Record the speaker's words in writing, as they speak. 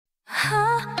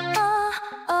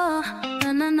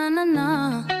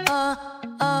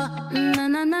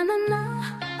na na na na.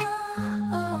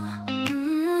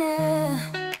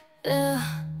 Yeah, yeah.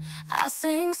 I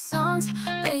sing songs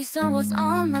based on what's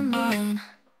on my mind.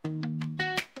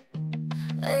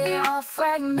 They are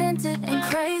fragmented and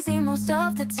crazy most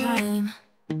of the time.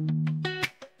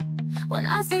 When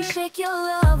I sing Shake Your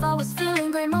Love, I was feeling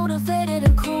great, motivated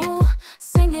and cool.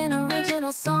 Singing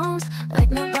original songs like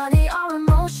nobody are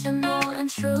emotional and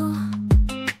true,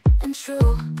 and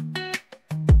true.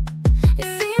 It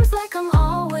seems like I'm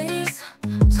always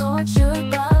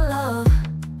tortured by love,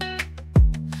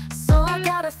 so I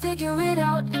gotta figure it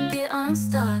out and get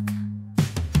unstuck.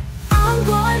 I'm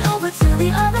going over to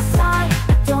the other side.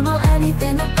 I don't know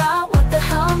anything about what the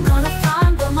hell I'm gonna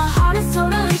find, but my heart is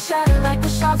totally shattered like the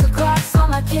shards of glass on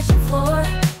my kitchen floor.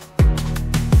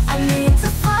 I need to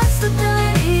find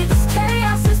stability, this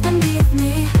chaos is beneath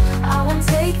me. I won't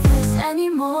take this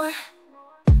anymore.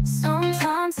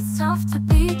 Sometimes it's tough to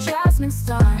be Jasmine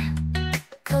Starr,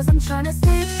 cause I'm trying to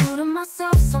stay true to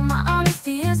myself, so my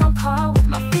honesty is on par with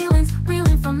my feelings,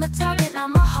 reeling from the target, not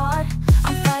my heart.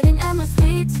 I'm fighting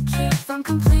endlessly to keep from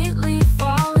completely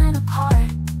falling apart.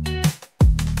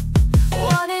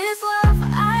 What is love,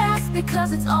 I ask,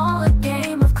 because it's all a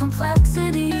game of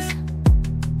complexities.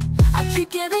 I keep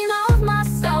giving of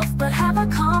myself, but have I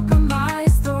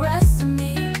compromised the rest of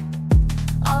me?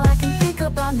 All I can think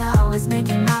about now is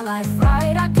making my life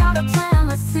right. I got a plan,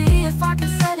 let's see if I can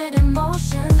set it in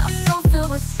motion. I'm so filled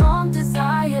with strong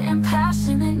desire and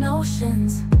passionate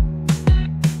notions.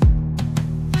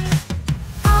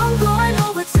 I'm going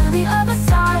over to the other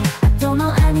side. I don't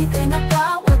know anything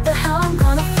about what the hell I'm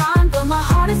gonna find, but my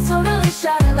heart is totally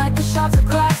shattered like the shards of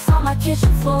glass on my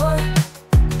kitchen floor.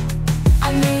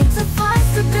 I need to find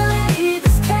stability,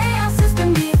 this chaos is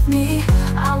beneath me.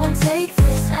 I won't take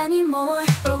this anymore.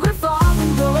 A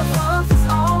revolving door of love is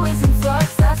always in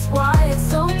flux. That's why it's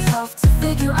so tough to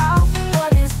figure out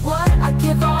what is what. I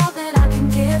give all that I can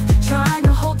give, trying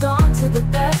to hold on to the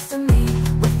best of me,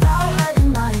 without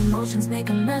letting my emotions make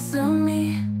a mess of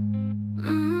me.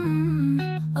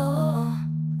 Oh,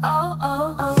 oh,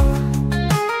 oh, oh.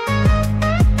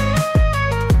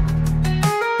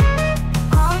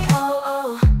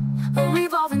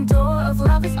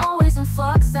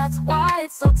 That's why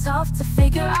it's so tough to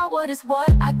figure out what is what.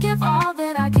 I give all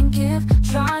that I can give,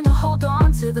 trying to hold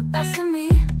on to the best of me,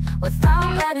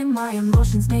 without letting my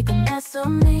emotions make a mess of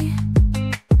me.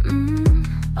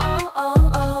 Oh,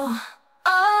 oh, oh.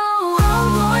 Oh,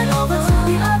 I'm going over to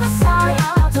the other side.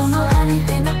 I don't know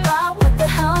anything about what the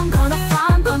hell I'm gonna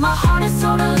find, but my heart is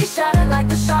totally shattered like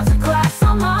the shards of glass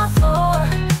on my floor.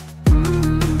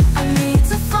 I need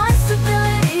to find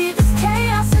stability, this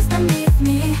chaos is beneath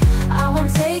me. I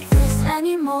won't take this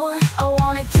anymore. I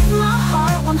wanna give my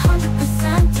heart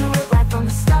 100%, do it right from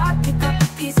the start. Pick up the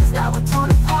pieces that were torn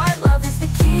apart. Love is the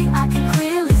key, I can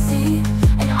clearly see,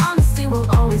 and honesty will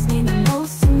always mean the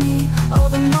most to me. Oh,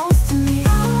 the most to me.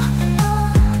 Oh,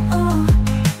 oh, oh,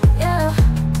 yeah.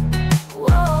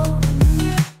 Whoa.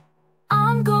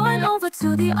 I'm going over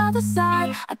to the other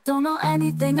side. I don't know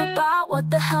anything about what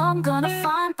the hell I'm gonna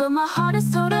find, but my heart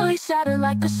is totally shattered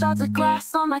like the shards of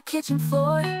glass on my kitchen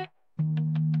floor.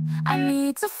 I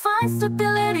need to find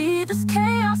stability, this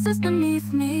chaos is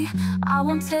beneath me. I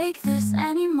won't take this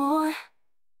anymore.